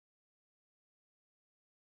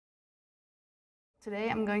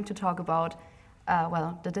Today I'm going to talk about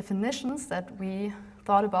the definitions that we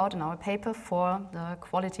thought about in our paper for the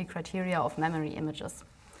quality criteria of memory images,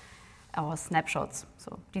 or snapshots.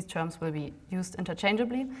 So these terms will be used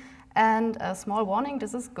interchangeably. And a small warning,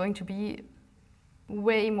 this is going to be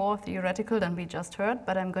way more theoretical than we just heard,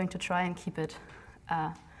 but I'm going to try and keep it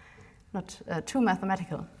not too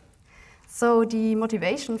mathematical. So the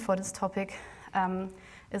motivation for this topic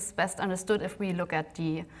is best understood if we look at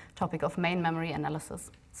the topic of main memory analysis.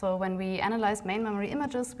 So when we analyze main memory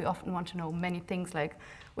images, we often want to know many things like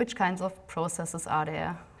which kinds of processes are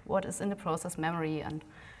there, what is in the process memory, and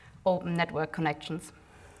open network connections.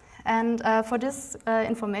 And for this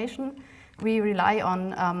information, we rely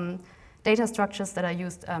on data structures that are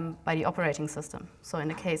used by the operating system. So in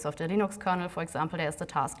the case of the Linux kernel, for example, there's the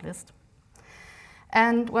task list.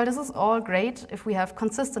 And well, this is all great if we have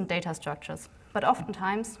consistent data structures. But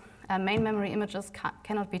oftentimes, main memory images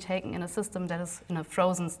cannot be taken in a system that is in a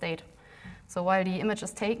frozen state. So while the image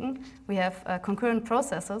is taken, we have concurrent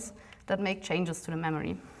processes that make changes to the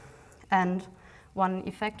memory. And one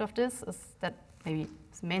effect of this is that maybe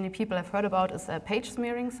many people have heard about is page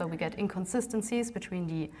smearing. So we get inconsistencies between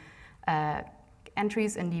the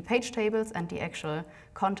entries in the page tables and the actual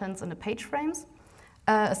contents in the page frames.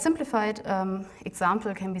 A simplified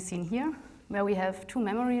example can be seen here, where we have two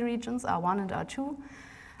memory regions, R1 and R2,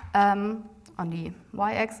 on the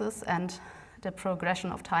y-axis, and the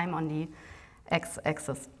progression of time on the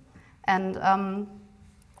x-axis. And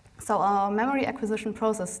so our memory acquisition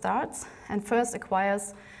process starts and first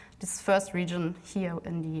acquires this first region here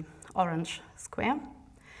in the orange square.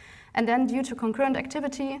 And then due to concurrent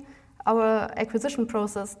activity, our acquisition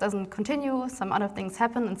process doesn't continue, some other things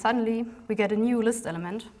happen, and suddenly we get a new list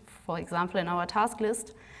element, for example in our task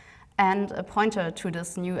list, and a pointer to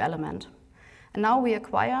this new element. And now we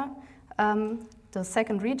acquire the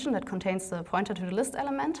second region that contains the pointer to the list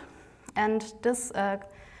element, and this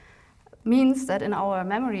means that in our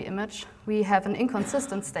memory image we have an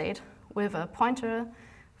inconsistent state with a pointer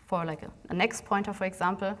for like a next pointer, for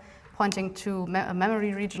example, pointing to a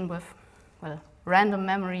memory region with, well, random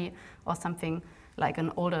memory or something like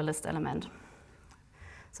an older list element.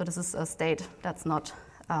 So this is a state that's not,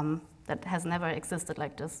 that has never existed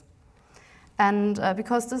like this. And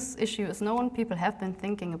because this issue is known, people have been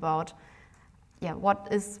thinking about, what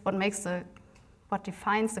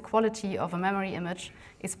defines the quality of a memory image,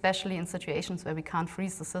 especially in situations where we can't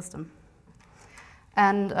freeze the system.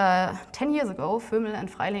 And 10 years ago, Vömel and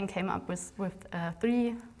Freiling came up with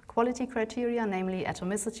three quality criteria, namely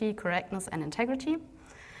atomicity, correctness, and integrity.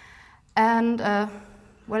 And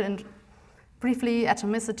briefly,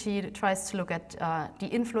 atomicity tries to look at the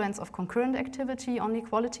influence of concurrent activity on the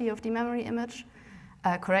quality of the memory image.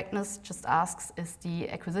 Correctness just asks, is the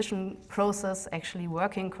acquisition process actually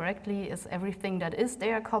working correctly? Is everything that is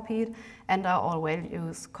there copied? And are all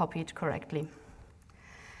values copied correctly?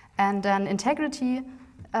 And then integrity,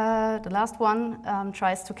 the last one,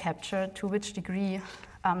 tries to capture to which degree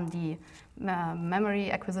the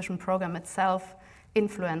memory acquisition program itself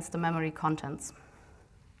influenced the memory contents.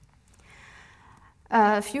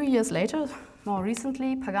 A few years later, more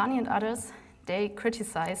recently, Pagani and others, they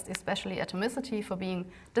criticized especially atomicity for being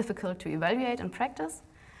difficult to evaluate in practice,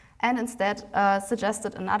 and instead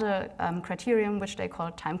suggested another criterion which they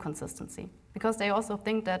call time consistency, because they also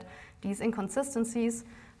think that these inconsistencies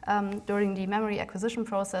during the memory acquisition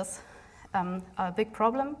process are a big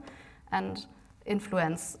problem and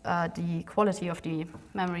influence the quality of the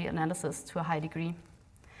memory analysis to a high degree.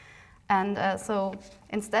 And so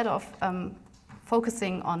instead of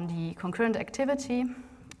focusing on the concurrent activity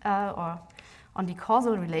or on the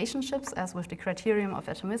causal relationships, as with the criterion of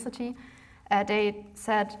atomicity, they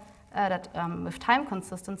said that with time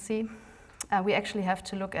consistency, we actually have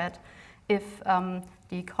to look at if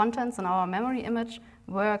the contents in our memory image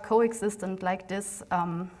were coexistent like this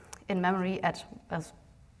in memory at a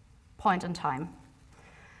point in time.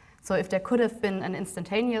 So if there could have been an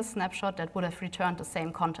instantaneous snapshot that would have returned the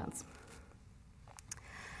same contents.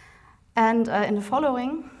 And in the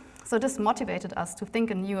following, so this motivated us to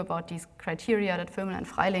think anew about these criteria that Vömel and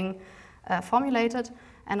Freiling formulated,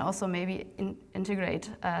 and also maybe integrate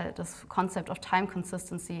this concept of time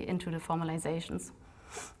consistency into the formalizations.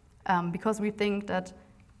 Because we think that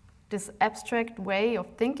this abstract way of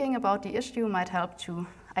thinking about the issue might help to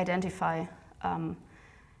identify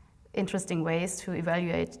interesting ways to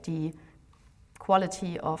evaluate the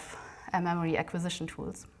quality of memory acquisition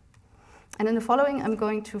tools. And in the following, I'm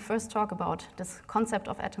going to first talk about this concept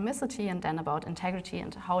of atomicity and then about integrity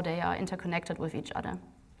and how they are interconnected with each other.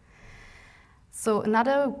 So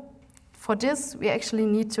for this, we actually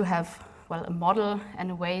need to have well, a model and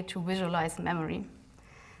a way to visualize memory.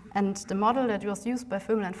 And the model that was used by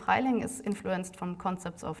Vömel and Freiling is influenced from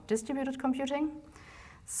concepts of distributed computing.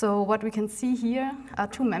 So what we can see here are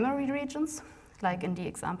two memory regions, like in the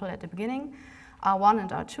example at the beginning, R1 and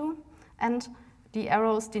R2, and the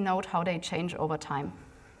arrows denote how they change over time.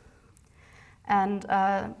 And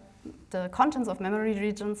the contents of memory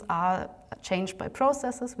regions are changed by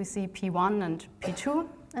processes. We see P1 and P2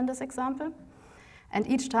 in this example. And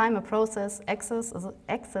each time a process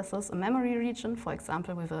accesses a memory region, for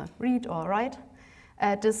example with a read or a write,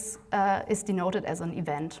 this is denoted as an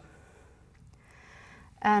event.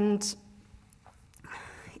 And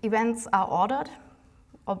events are ordered,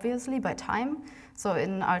 obviously, by time. So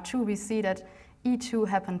in R2 we see that E2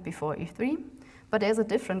 happened before E3, but there's a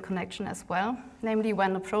different connection as well, namely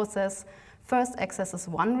when a process first accesses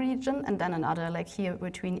one region and then another, like here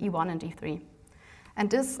between E1 and E3. And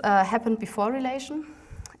this happened before relation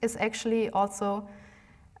is actually also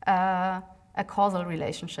a causal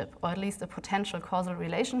relationship, or at least a potential causal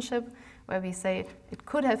relationship, where we say it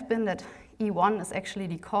could have been that E1 is actually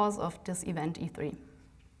the cause of this event E3.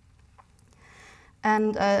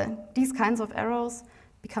 And these kinds of arrows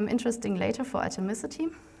become interesting later for atomicity.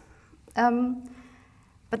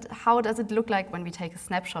 But how does it look like when we take a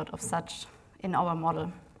snapshot of such in our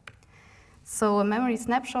model? So a memory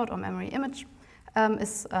snapshot or memory image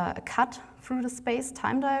is a cut through the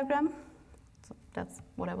space-time diagram. So that's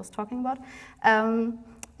what I was talking about.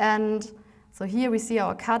 And so here we see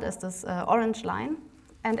our cut as this orange line,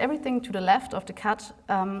 and everything to the left of the cut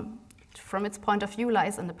from its point of view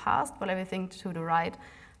lies in the past, while everything to the right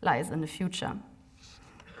lies in the future.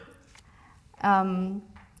 And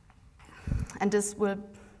this will,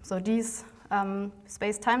 so these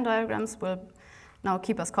space-time diagrams will now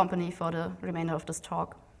keep us company for the remainder of this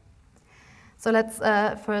talk. So let's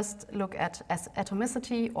first look at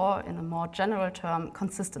atomicity, or in a more general term,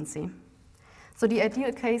 consistency. So the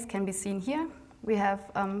ideal case can be seen here. We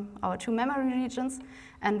have our two memory regions,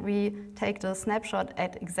 and we take the snapshot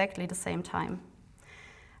at exactly the same time.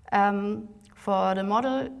 For the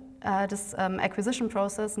model, this acquisition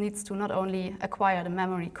process needs to not only acquire the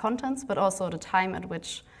memory contents, but also the time at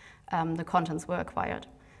which the contents were acquired.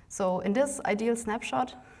 So in this ideal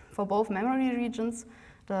snapshot, for both memory regions,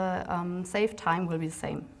 the saved time will be the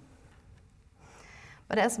same.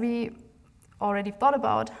 But as we already thought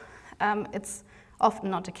about, it's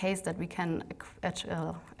often not the case that we can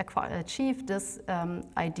achieve this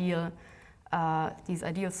these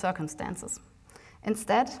ideal circumstances.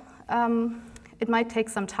 Instead, it might take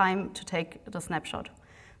some time to take the snapshot.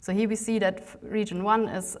 So here we see that region 1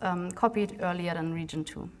 is copied earlier than region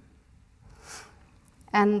 2.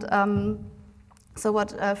 And so what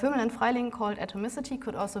Vömel and Freiling called atomicity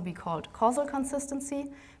could also be called causal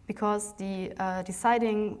consistency, because the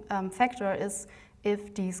deciding factor is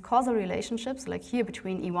if these causal relationships, like here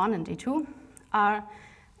between E1 and E2, are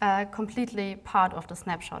completely part of the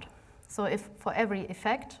snapshot. So if for every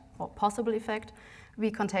effect, or possible effect,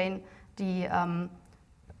 we contain the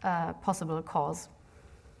possible cause.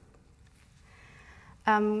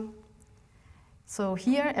 So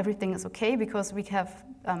here everything is okay because we have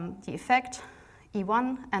the effect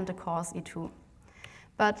E1 and the cause E2.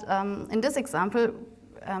 But in this example,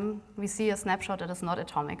 we see a snapshot that is not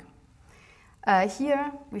atomic.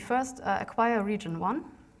 Here we first acquire region 1,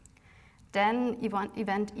 then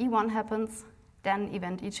event E1 happens, then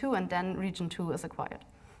event E2, and then region 2 is acquired.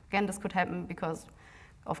 Again, this could happen because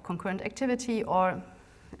of concurrent activity, or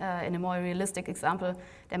in a more realistic example,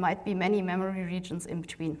 there might be many memory regions in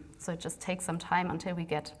between. So it just takes some time until we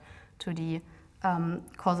get to the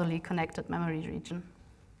causally connected memory region.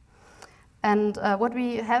 And what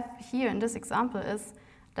we have here in this example is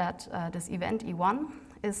that this event E1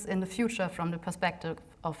 is in the future from the perspective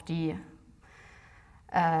of the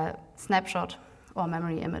snapshot or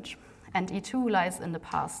memory image, and E2 lies in the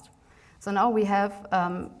past. So now we have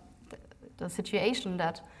the situation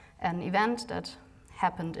that an event that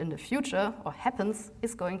happened in the future, or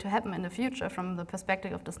is going to happen in the future from the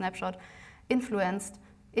perspective of the snapshot,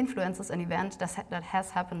 influences an event that has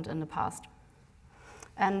happened in the past.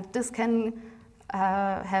 And this can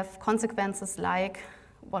have consequences like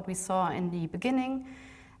what we saw in the beginning.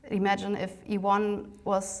 Imagine if E1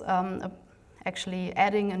 was actually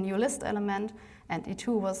adding a new list element, and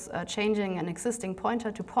E2 was changing an existing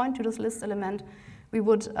pointer to point to this list element. We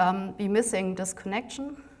would be missing this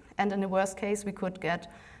connection, and in the worst case, we could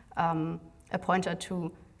get a pointer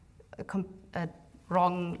to a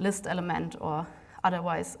wrong list element or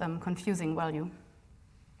otherwise confusing value.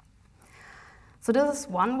 So this is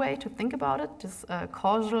one way to think about it, this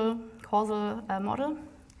causal model.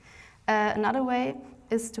 Another way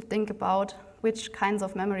is to think about which kinds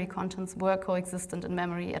of memory contents were coexistent in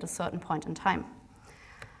memory at a certain point in time.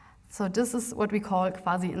 So this is what we call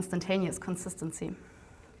quasi-instantaneous consistency.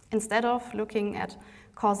 Instead of looking at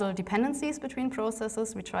causal dependencies between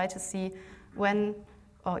processes, we try to see when,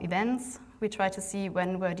 or events, we try to see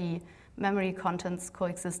when were the memory contents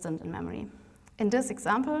coexistent in memory. In this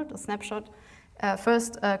example, the snapshot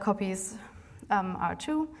first copies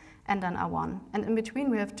R2 and then R1. And in between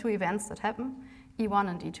we have two events that happen, E1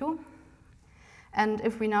 and E2. And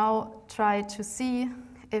if we now try to see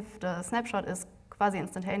if the snapshot is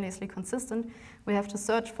quasi-instantaneously consistent, we have to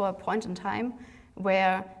search for a point in time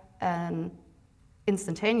where an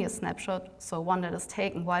instantaneous snapshot, so one that is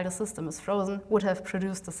taken while the system is frozen, would have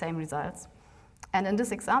produced the same results. And in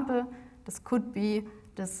this example, this could be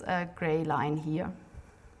this gray line here.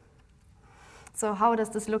 So how does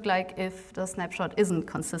this look like if the snapshot isn't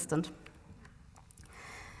consistent?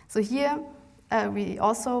 So here we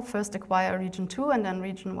also first acquire region 2 and then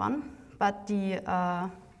region 1, but the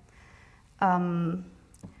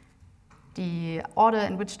order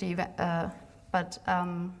in which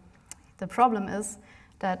the problem is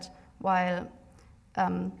that while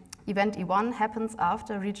event E1 happens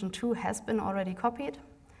after region 2 has been already copied,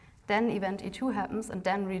 then event E2 happens and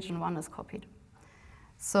then region 1 is copied.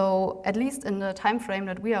 So at least in the time frame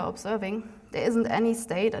that we are observing, there isn't any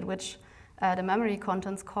state at which the memory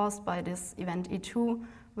contents caused by this event E2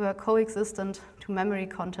 were coexistent to memory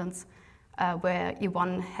contents where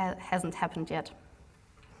E1 hasn't happened yet.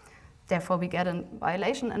 Therefore, we get a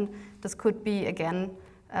violation, and this could be again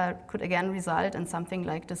result in something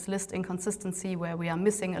like this list inconsistency where we are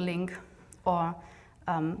missing a link or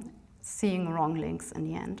seeing wrong links in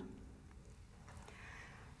the end.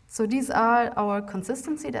 So these are our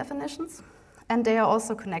consistency definitions, and they are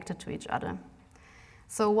also connected to each other.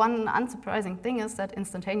 So one unsurprising thing is that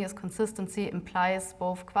instantaneous consistency implies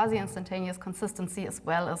both quasi-instantaneous consistency as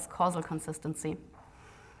well as causal consistency.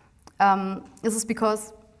 This is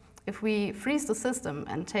because if we freeze the system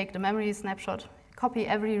and take the memory snapshot, copy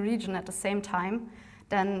every region at the same time,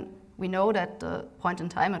 then we know that the point in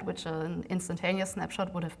time at which an instantaneous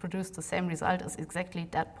snapshot would have produced the same result is exactly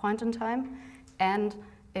that point in time. And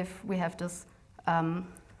if we have this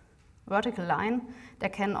vertical line, there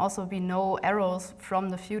can also be no arrows from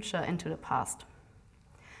the future into the past.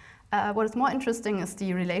 What is more interesting is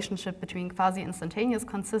the relationship between quasi-instantaneous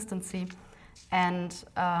consistency and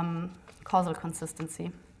causal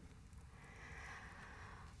consistency.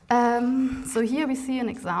 So here we see an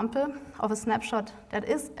example of a snapshot that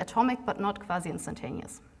is atomic but not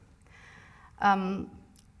quasi-instantaneous.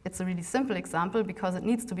 It's a really simple example because it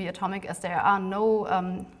needs to be atomic as there are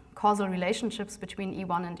no causal relationships between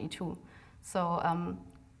E1 and E2. So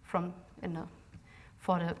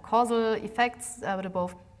for the causal effects,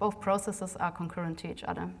 both processes are concurrent to each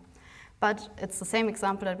other. But it's the same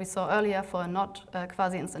example that we saw earlier for a not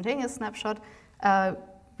quasi-instantaneous snapshot.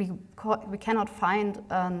 We cannot find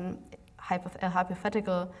a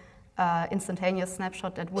hypothetical instantaneous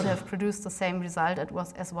snapshot that would have produced the same result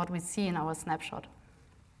as what we see in our snapshot.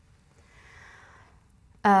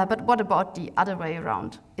 But what about the other way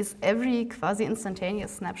around? Is every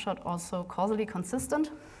quasi-instantaneous snapshot also causally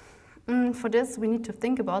consistent? For this, we need to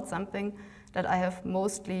think about something that I have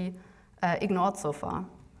mostly ignored so far.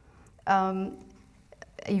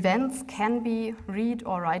 Events can be read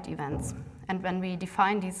or write events. And when we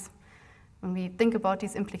define these, when we think about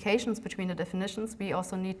these implications between the definitions, we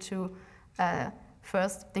also need to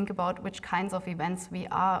first think about which kinds of events we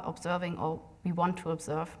are observing or we want to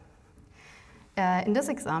observe. In this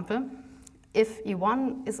example, if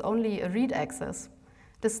E1 is only a read access,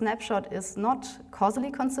 the snapshot is not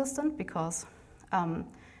causally consistent because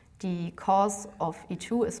the cause of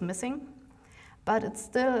E2 is missing, but it's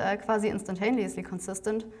still quasi-instantaneously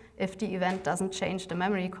consistent if the event doesn't change the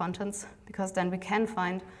memory contents, because then we can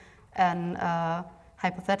find an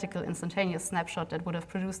hypothetical instantaneous snapshot that would have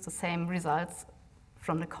produced the same results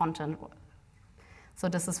from the content. So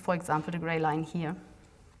this is, for example, the gray line here.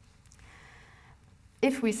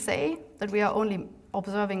 If we say that we are only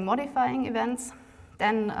observing modifying events,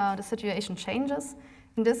 then the situation changes.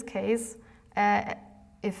 In this case,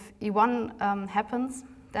 if E1 happens,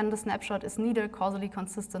 then the snapshot is neither causally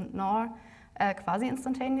consistent nor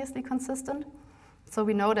quasi-instantaneously consistent. So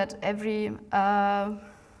we know that every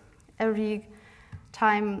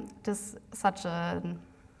time such a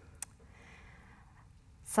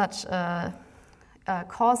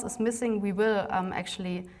cause is missing, we will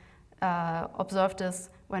actually observe this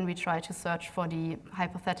when we try to search for the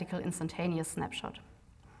hypothetical instantaneous snapshot.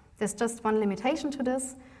 There's just one limitation to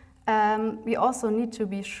this. We also need to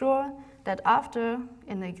be sure that after,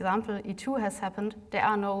 in the example, E2 has happened, there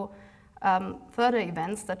are no further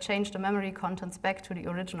events that change the memory contents back to the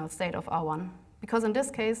original state of R1. Because in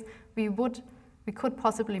this case, we could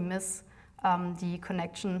possibly miss the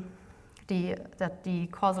connection, that the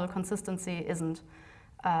causal consistency isn't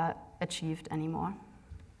achieved anymore.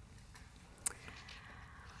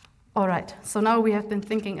 All right, so now we have been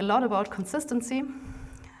thinking a lot about consistency.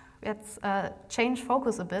 Let's change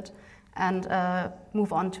focus a bit and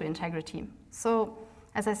move on to integrity. So,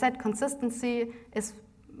 as I said, consistency is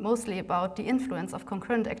mostly about the influence of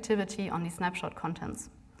concurrent activity on the snapshot contents.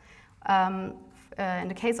 In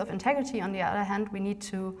the case of integrity, on the other hand, we need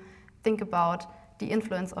to think about the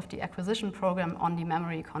influence of the acquisition program on the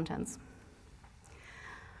memory contents.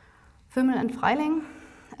 Vömel and Freiling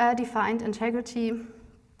defined integrity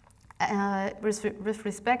with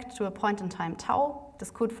respect to a point in time tau.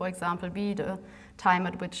 This could, for example, be the time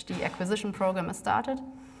at which the acquisition program is started.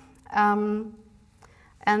 And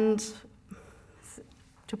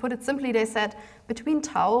to put it simply, they said, between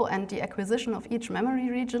tau and the acquisition of each memory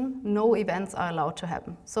region, no events are allowed to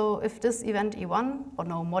happen. So if this event E1, or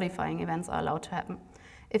no modifying events are allowed to happen.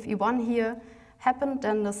 If E1 here happened,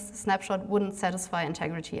 then the snapshot wouldn't satisfy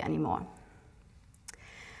integrity anymore.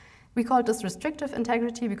 We called this restrictive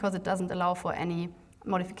integrity because it doesn't allow for any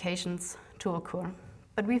modifications to occur.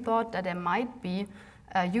 But we thought that there might be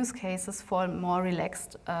use cases for a more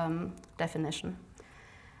relaxed definition.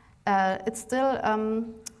 It's still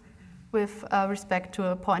with respect to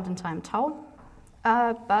a point in time tau,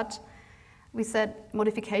 but we said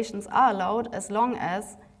modifications are allowed as long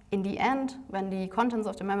as, in the end, when the contents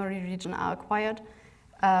of the memory region are acquired,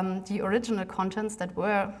 the original contents that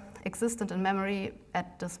were existent in memory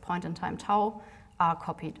at this point in time tau are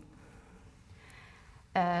copied.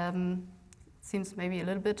 Seems maybe a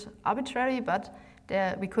little bit arbitrary, but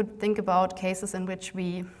we could think about cases in which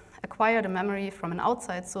we acquire the memory from an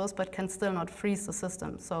outside source but can still not freeze the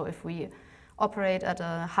system. So if we operate at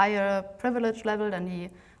a higher privilege level than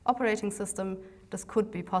the operating system, this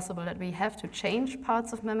could be possible that we have to change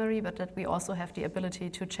parts of memory, but that we also have the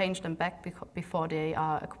ability to change them back before they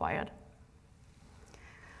are acquired.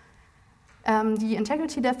 The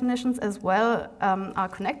integrity definitions as well are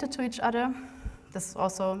connected to each other. This is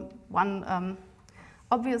also one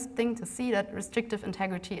obvious thing to see, that restrictive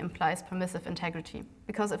integrity implies permissive integrity.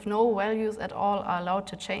 Because if no values at all are allowed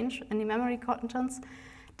to change in the memory contents,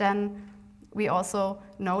 then we also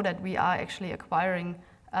know that we are actually acquiring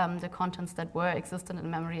the contents that were existent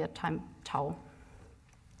in memory at time tau.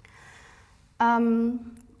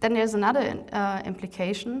 Then there's another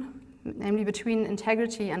implication, namely between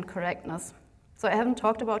integrity and correctness. So I haven't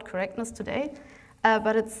talked about correctness today,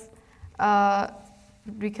 but it's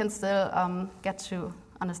we can still get to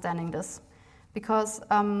understanding this, because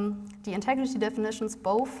the integrity definitions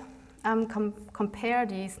both compare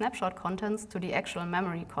the snapshot contents to the actual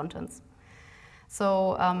memory contents.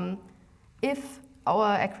 So if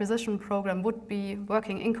our acquisition program would be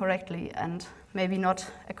working incorrectly and maybe not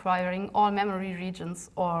acquiring all memory regions,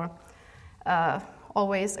 or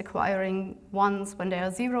always acquiring ones when there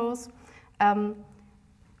are zeros,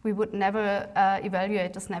 we would never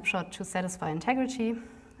evaluate the snapshot to satisfy integrity,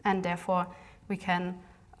 and therefore we can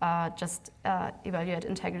just evaluate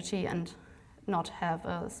integrity and not have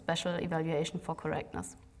a special evaluation for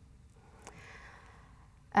correctness.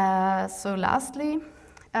 So lastly,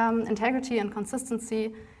 integrity and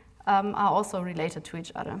consistency are also related to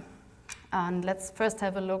each other. And let's first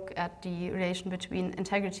have a look at the relation between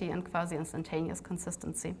integrity and quasi-instantaneous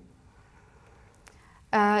consistency.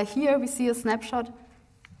 Here we see a snapshot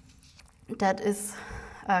that is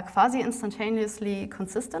quasi-instantaneously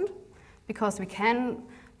consistent, because we can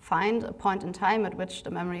find a point in time at which the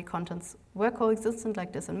memory contents were coexistent,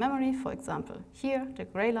 like this in memory, for example, here, the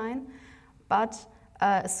gray line. But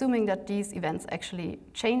assuming that these events actually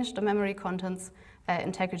change the memory contents,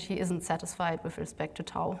 integrity isn't satisfied with respect to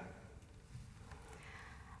tau.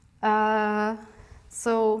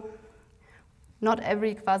 So not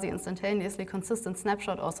every quasi-instantaneously consistent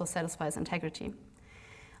snapshot also satisfies integrity.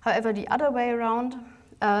 However, the other way around,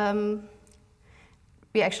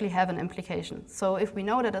 we actually have an implication. So if we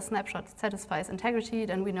know that a snapshot satisfies integrity,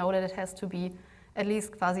 then we know that it has to be at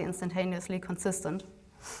least quasi-instantaneously consistent.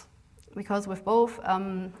 Because with both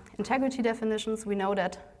integrity definitions, we know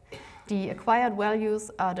that the acquired values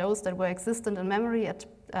are those that were existent in memory at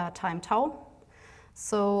time tau.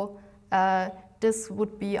 So this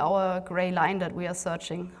would be our gray line that we are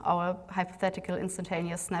searching, our hypothetical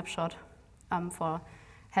instantaneous snapshot for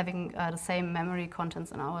having the same memory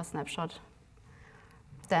contents in our snapshot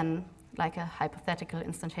than like a hypothetical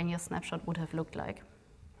instantaneous snapshot would have looked like.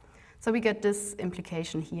 So we get this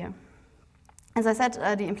implication here. As I said,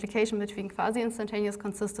 the implication between quasi-instantaneous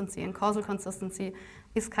consistency and causal consistency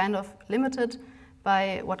is kind of limited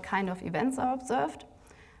by what kind of events are observed.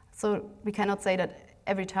 So we cannot say that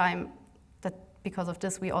every time that because of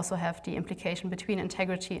this we also have the implication between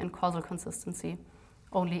integrity and causal consistency,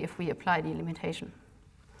 only if we apply the limitation.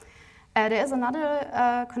 There is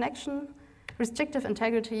another connection. Restrictive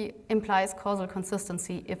integrity implies causal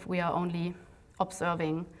consistency if we are only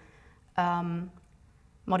observing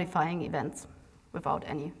modifying events without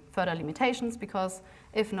any further limitations, because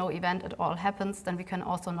if no event at all happens, then we can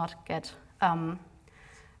also not get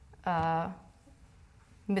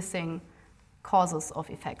missing causes of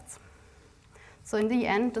effects. So in the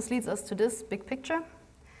end, this leads us to this big picture.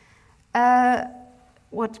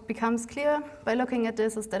 What becomes clear by looking at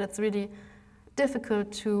this is that it's really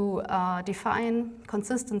difficult to define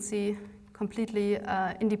consistency completely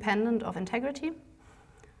independent of integrity,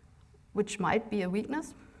 which might be a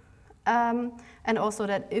weakness. And also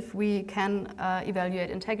that if we can evaluate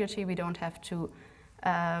integrity, we don't have to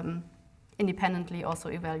independently also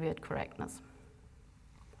evaluate correctness.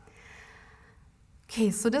 Okay,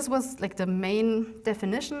 so this was like the main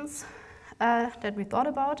definitions that we thought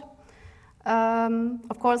about.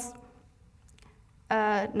 Of course,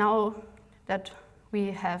 now that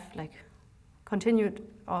we have like continued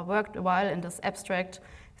or worked a while in this abstract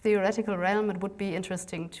theoretical realm, it would be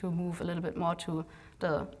interesting to move a little bit more to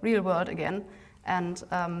the real world again. And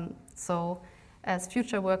so as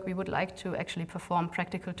future work, we would like to actually perform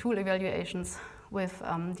practical tool evaluations with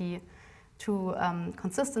the two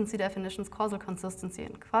consistency definitions, causal consistency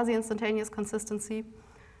and quasi-instantaneous consistency.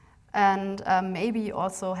 And maybe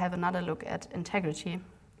also have another look at integrity,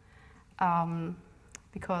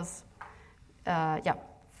 because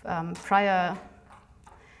prior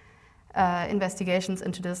investigations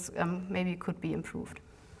into this maybe could be improved.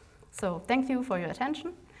 So thank you for your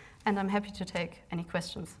attention, and I'm happy to take any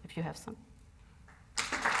questions if you have some.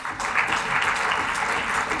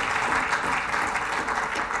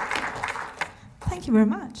 Thank you very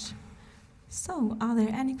much. So, are there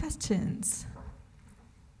any questions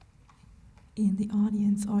in the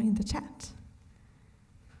audience or in the chat?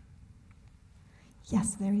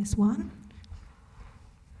 Yes, there is one.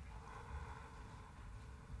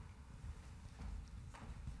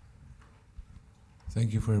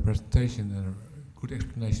 Thank you for your presentation and a good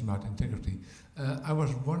explanation about integrity. I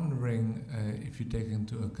was wondering if you take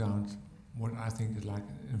into account what I think is like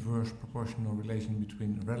an inverse proportional relation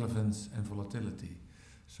between relevance and volatility.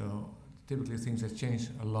 So typically things that change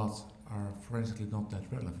a lot are forensically not that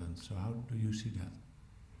relevant. So how do you see that?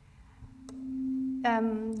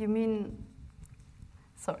 You mean,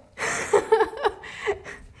 sorry.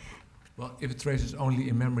 Well, if it traces only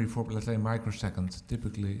in memory for, let's say, microseconds,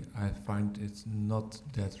 typically I find it's not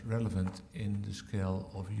that relevant in the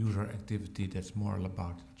scale of user activity that's more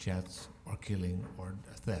about chats or killing or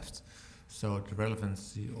theft. So the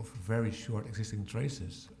relevancy of very short existing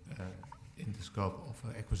traces in the scope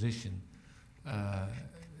of acquisition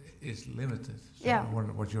is limited. So yeah. I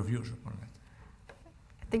wonder what your views are on that.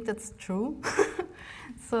 I think that's true.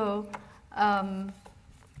 So,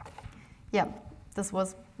 yeah, this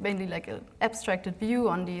was mainly like an abstracted view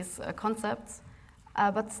on these concepts.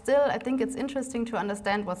 But still, I think it's interesting to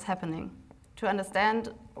understand what's happening, to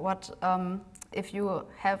understand what, if you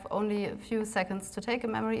have only a few seconds to take a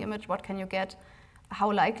memory image, what can you get?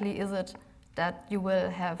 How likely is it that you will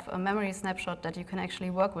have a memory snapshot that you can actually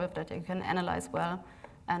work with, that you can analyze well?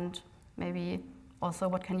 And maybe also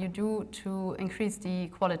what can you do to increase the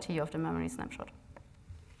quality of the memory snapshot?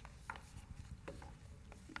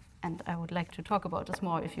 And I would like to talk about this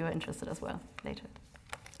more if you're interested as well later.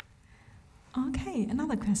 Okay,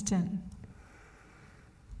 another question.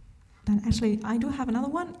 Then actually, I do have another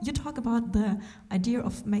one. You talk about the idea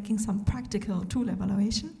of making some practical tool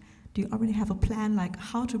evaluation. Do you already have a plan, like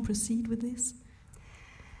how to proceed with this?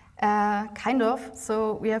 Kind of.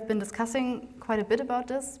 So we have been discussing quite a bit about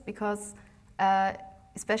this because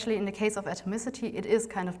especially in the case of atomicity, it is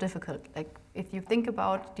kind of difficult. Like if you think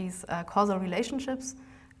about these causal relationships,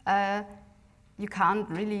 you can't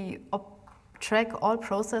really track all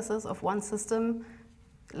processes of one system,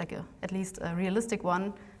 like at least a realistic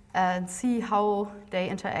one, and see how they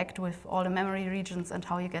interact with all the memory regions and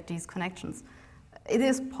how you get these connections. It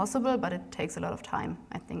is possible, but it takes a lot of time,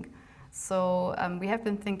 I think. So we have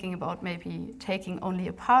been thinking about maybe taking only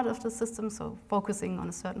a part of the system, so focusing on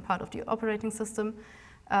a certain part of the operating system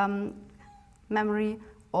memory,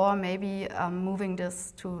 or maybe moving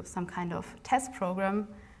this to some kind of test program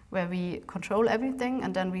where we control everything,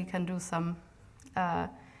 and then we can do some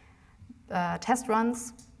test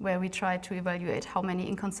runs where we try to evaluate how many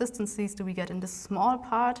inconsistencies do we get in this small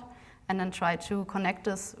part, and then try to connect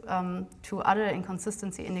this to other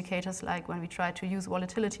inconsistency indicators, like when we try to use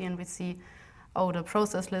volatility and we see, oh, the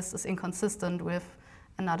process list is inconsistent with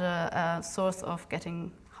another source of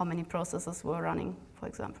getting how many processes were running, for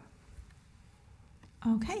example.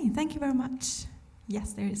 Okay, thank you very much.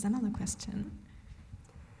 Yes, there is another question.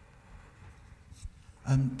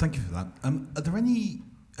 Thank you for that. Are there any?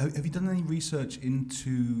 Have you done any research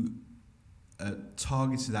into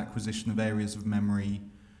targeted acquisition of areas of memory,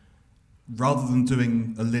 rather than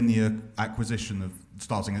doing a linear acquisition of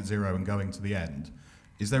starting at 0 and going to the end?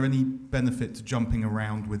 Is there any benefit to jumping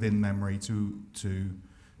around within memory to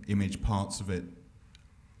image parts of it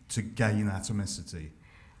to gain atomicity?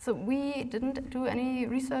 So we didn't do any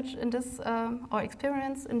research in this or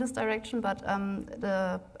experience in this direction, but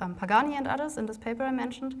the Pagani and others in this paper I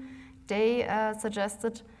mentioned, they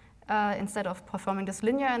suggested instead of performing this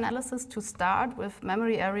linear analysis to start with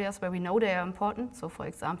memory areas where we know they are important. So for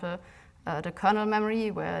example, the kernel memory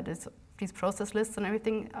where these process lists and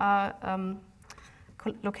everything are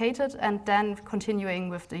located, and then continuing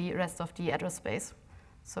with the rest of the address space.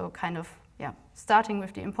 So kind of, yeah, starting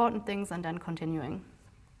with the important things and then continuing.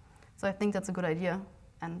 So I think that's a good idea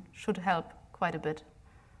and should help quite a bit.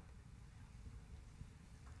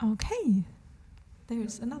 Okay,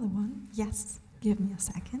 there's another one. Yes, give me a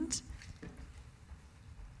second.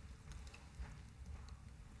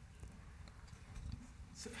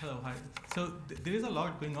 So, hello, hi. So there is a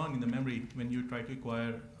lot going on in the memory when you try to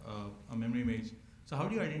acquire a memory image. So how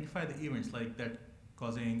do you identify the events like that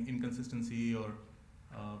causing inconsistency, or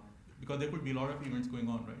because there could be a lot of events going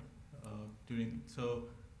on, right?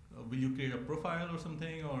 Will you create a profile or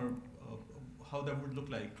something, or how that would look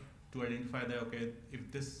like to identify that, okay,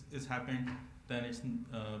 if this is happened, then it's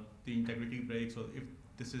the integrity breaks, or if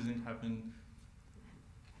this isn't happened?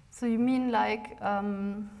 So you mean like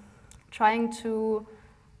trying to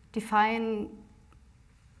define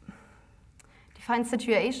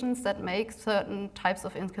situations that make certain types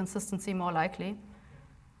of inconsistency more likely?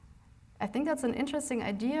 I think that's an interesting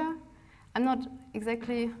idea. I'm not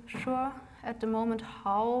exactly sure at the moment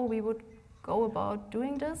how we would go about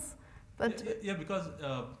doing this, but yeah, because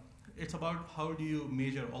it's about how do you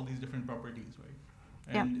measure all these different properties,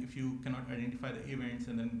 right? And if you cannot identify the events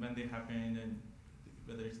and then when they happen and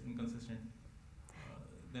whether it's inconsistent,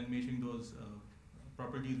 then measuring those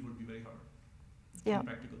properties would be very hard. And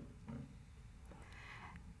practical, right?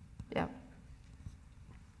 Yeah.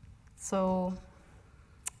 So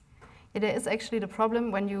it is actually the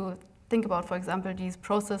problem when you think about, for example, these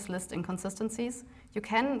process list inconsistencies. You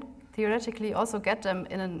can theoretically also get them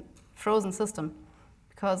in a frozen system,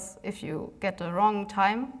 because if you get the wrong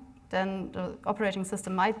time, then the operating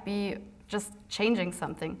system might be just changing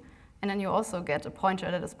something. And then you also get a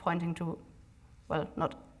pointer that is pointing to, well,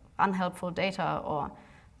 not unhelpful data or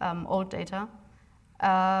old data.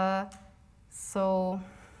 So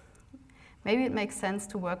maybe it makes sense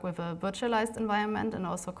to work with a virtualized environment and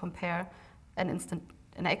also compare an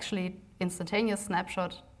actually instantaneous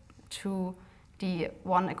snapshot to the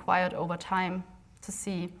one acquired over time to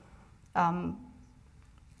see, to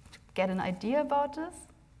get an idea about this.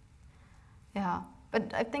 Yeah,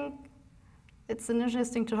 but I think it's an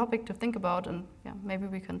interesting topic to think about, and yeah, maybe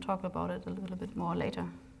we can talk about it a little bit more later.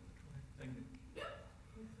 Thank you.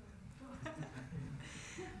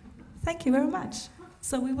 Thank you very much.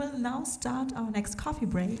 So we will now start our next coffee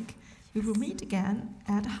break. We will meet again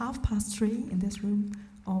at 3:30 in this room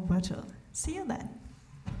or virtual. See you then.